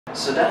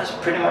So that has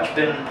pretty much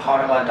been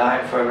part of our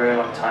diet for a very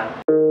long time.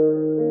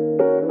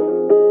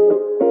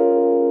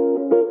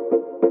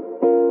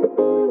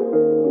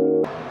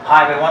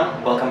 Hi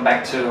everyone, welcome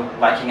back to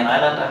Viking and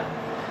Islander.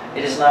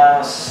 It is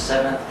now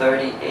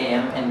 7:30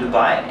 AM in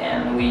Dubai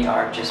and we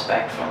are just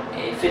back from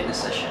a fitness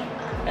session,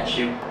 as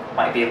you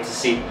might be able to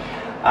see.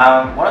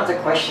 One of the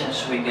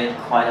questions we get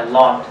quite a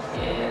lot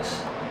is,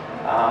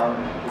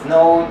 we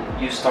know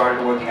you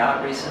started working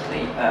out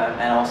recently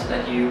and also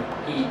that you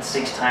eat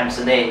 6 times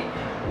a day.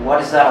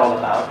 What is that all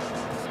about?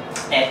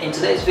 And in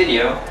today's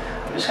video,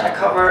 I'm just going to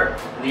cover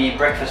the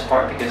breakfast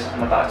part because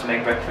I'm about to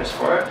make breakfast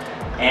for it.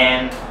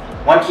 And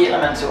one key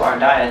element to our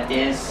diet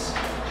is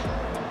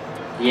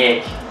the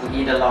egg.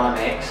 We eat a lot of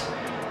eggs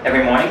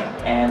every morning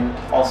and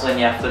also in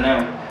the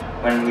afternoon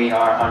when we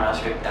are on our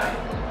strict diet.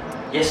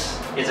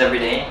 Yes, it's every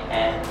day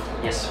and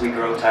yes, we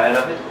grow tired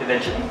of it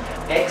eventually.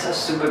 Eggs are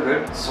super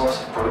good source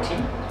of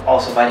protein,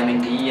 also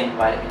vitamin D and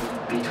vitamin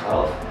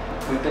B12.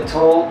 We've been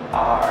told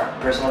our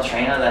personal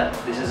trainer that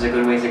this is a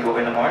good way to go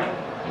in the morning,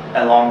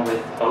 along with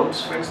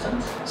oats for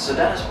instance. So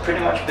that has pretty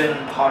much been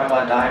part of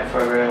our diet for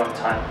a very long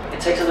time.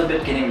 It takes a little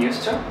bit getting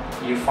used to.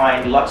 You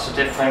find lots of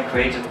different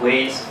creative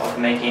ways of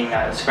making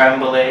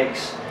scrambled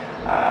eggs,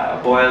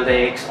 boiled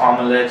eggs,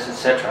 omelets,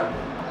 etc.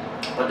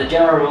 But the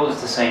general rule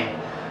is the same.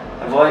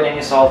 Avoid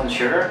any salt and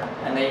sugar,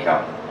 and there you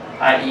go.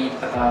 I eat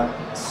about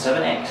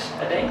 7 eggs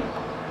a day.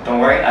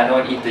 Don't worry, I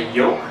don't eat the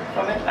yolk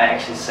from it, I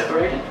actually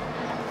separate it.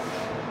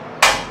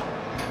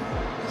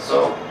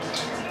 So,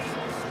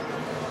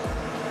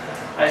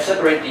 I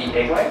separate the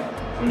egg white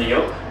from the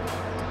yolk.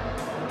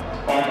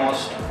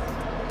 Almost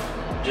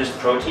just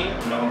protein,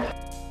 no.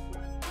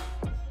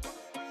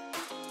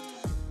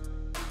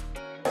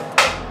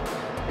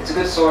 It's a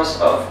good source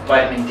of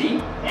vitamin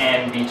D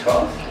and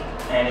B12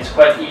 and it's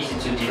quite easy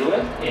to deal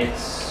with.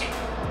 It's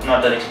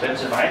not that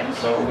expensive either,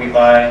 so we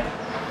buy,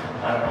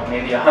 I don't know,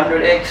 maybe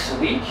 100 eggs a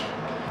week.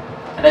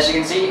 And as you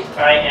can see,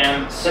 I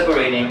am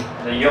separating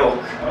the yolk,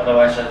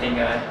 otherwise I think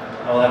I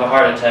will have a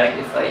heart attack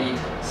if I eat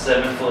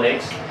 7 full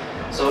eggs.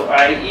 So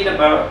I eat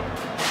about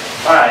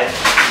 5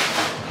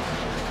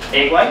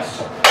 egg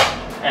whites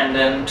and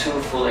then 2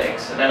 full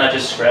eggs, and then I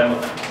just scramble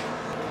them.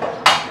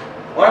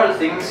 One of the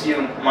things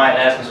you might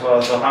ask as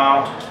well, so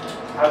how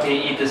can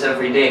you eat this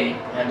every day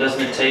and doesn't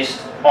it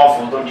taste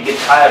awful? Don't you get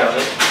tired of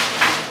it?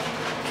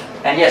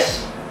 And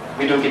yes,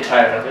 we do get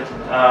tired of it.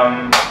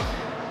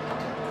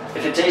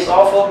 If it tastes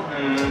awful,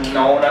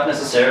 no, not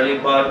necessarily,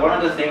 but one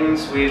of the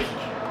things we've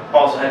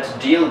also had to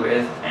deal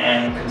with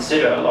and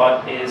consider a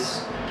lot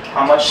is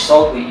how much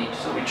salt we eat.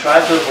 So we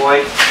try to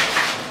avoid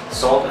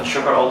salt and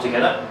sugar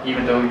altogether,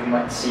 even though you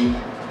might see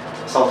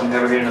salt and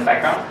pepper here in the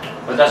background.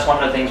 But that's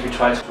one of the things we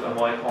try to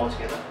avoid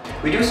altogether.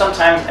 We do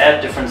sometimes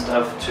add different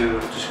stuff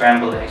to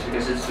scrambled eggs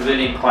because it's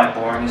really quite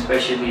boring,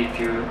 especially if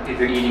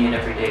you're eating it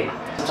every day.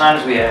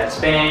 Sometimes we add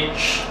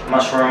spinach,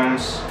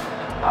 mushrooms,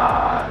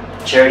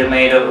 cherry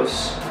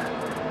tomatoes,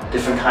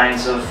 different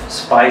kinds of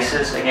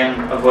spices,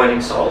 again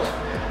avoiding salt.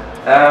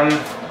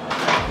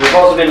 We've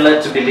also been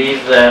led to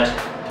believe that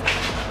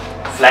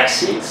flax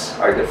seeds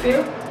are good for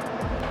you.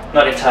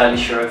 Not entirely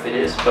sure if it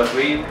is, but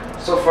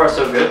so far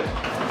so good.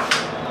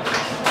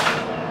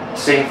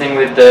 Same thing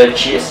with the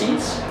chia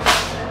seeds.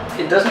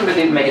 It doesn't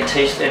really make it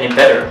taste any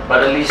better,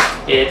 but at least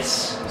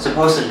it's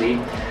supposedly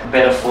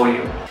better for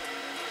you.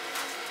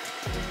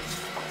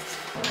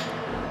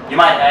 You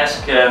might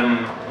ask,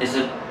 is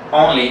it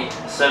only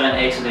 7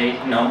 eggs a day?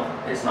 No,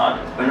 it's not.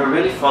 When we're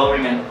really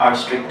following our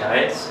strict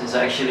diets, it's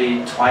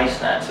actually twice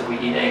that. So we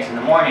eat eggs in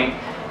the morning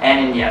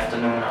and in the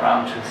afternoon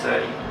around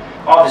 2:30.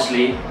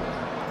 Obviously,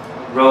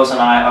 Rose and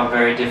I are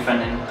very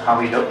different in how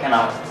we look and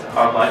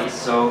our bodies,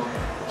 so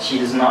she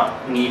does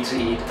not need to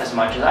eat as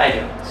much as I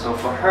do. So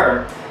for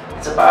her,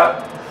 it's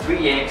about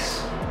 3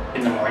 eggs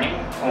in the morning,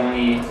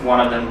 only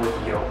one of them with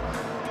yolk,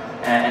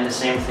 and the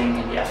same thing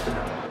in the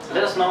afternoon.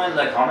 Let us know in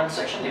the comment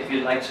section if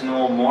you'd like to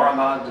know more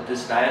about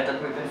this diet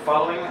that we've been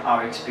following,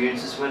 our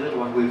experiences with it,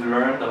 what we've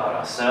learned about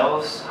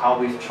ourselves, how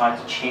we've tried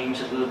to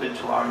change it a little bit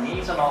to our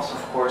needs, and also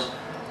of course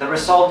the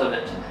result of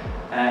it,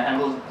 and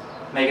we'll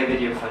make a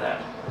video for that.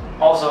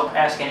 Also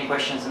ask any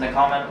questions in the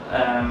comment,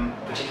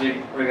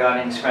 particularly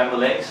regarding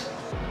scrambled eggs.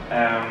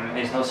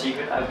 It's no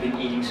secret, I've been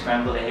eating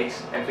scrambled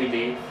eggs every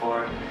day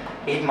for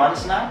 8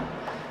 months now.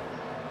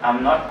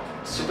 I'm not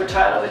super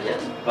tired of it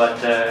yet, but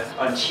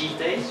on cheat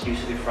days,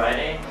 usually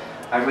Friday,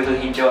 I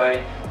really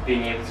enjoy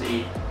being able to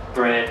eat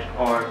bread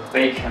or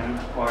bacon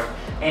or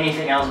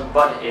anything else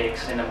but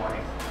eggs in the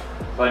morning.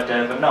 But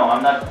no,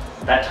 I'm not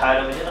that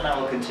tired of it yet and I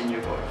will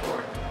continue going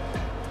forward.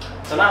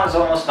 So now it's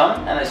almost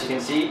done, and as you can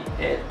see,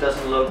 it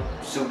doesn't look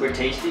super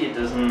tasty.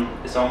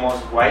 It's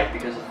almost white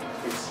because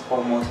it's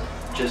almost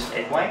just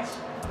egg whites,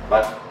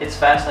 but it's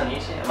fast and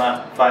easy,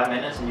 about 5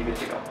 minutes and you're good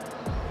to go.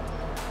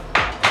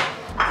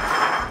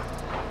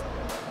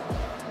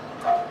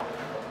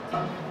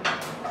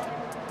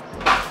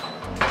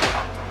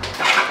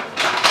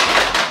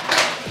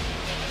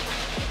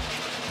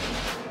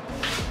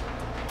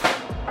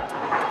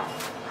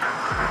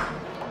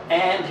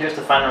 And here's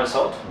the final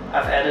result.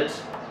 I've added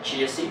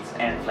chia seeds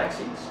and flax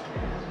seeds.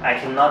 I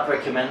cannot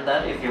recommend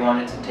that if you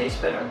want it to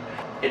taste better.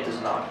 It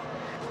does not.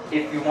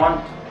 If you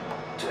want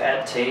to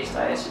add taste,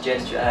 I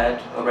suggest you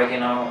add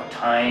oregano,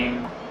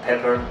 thyme,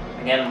 pepper.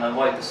 Again,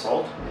 avoid the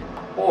salt.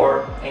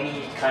 Or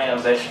any kind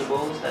of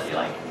vegetables that you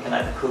like. You can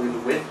either cook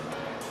it with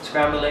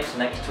scrambled eggs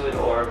next to it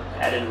or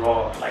add it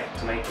raw, like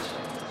tomatoes.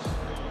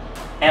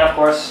 And of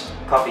course,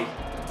 coffee.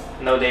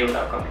 No day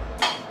without coffee.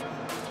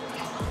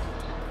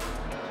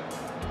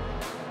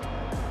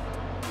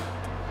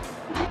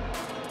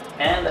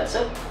 And that's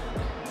it.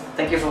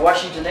 Thank you for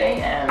watching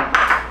today, and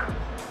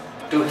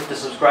do hit the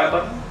subscribe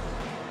button.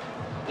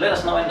 Let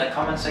us know in the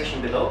comment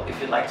section below if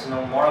you'd like to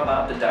know more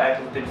about the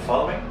diet we've been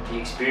following, the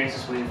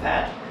experiences we've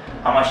had,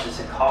 how much does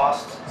it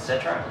cost,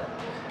 etc.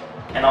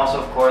 And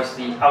also, of course,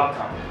 the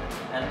outcome.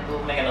 And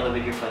we'll make another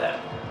video for that.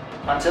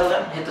 Until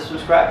then, hit the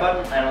subscribe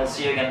button and we'll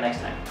see you again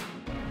next time.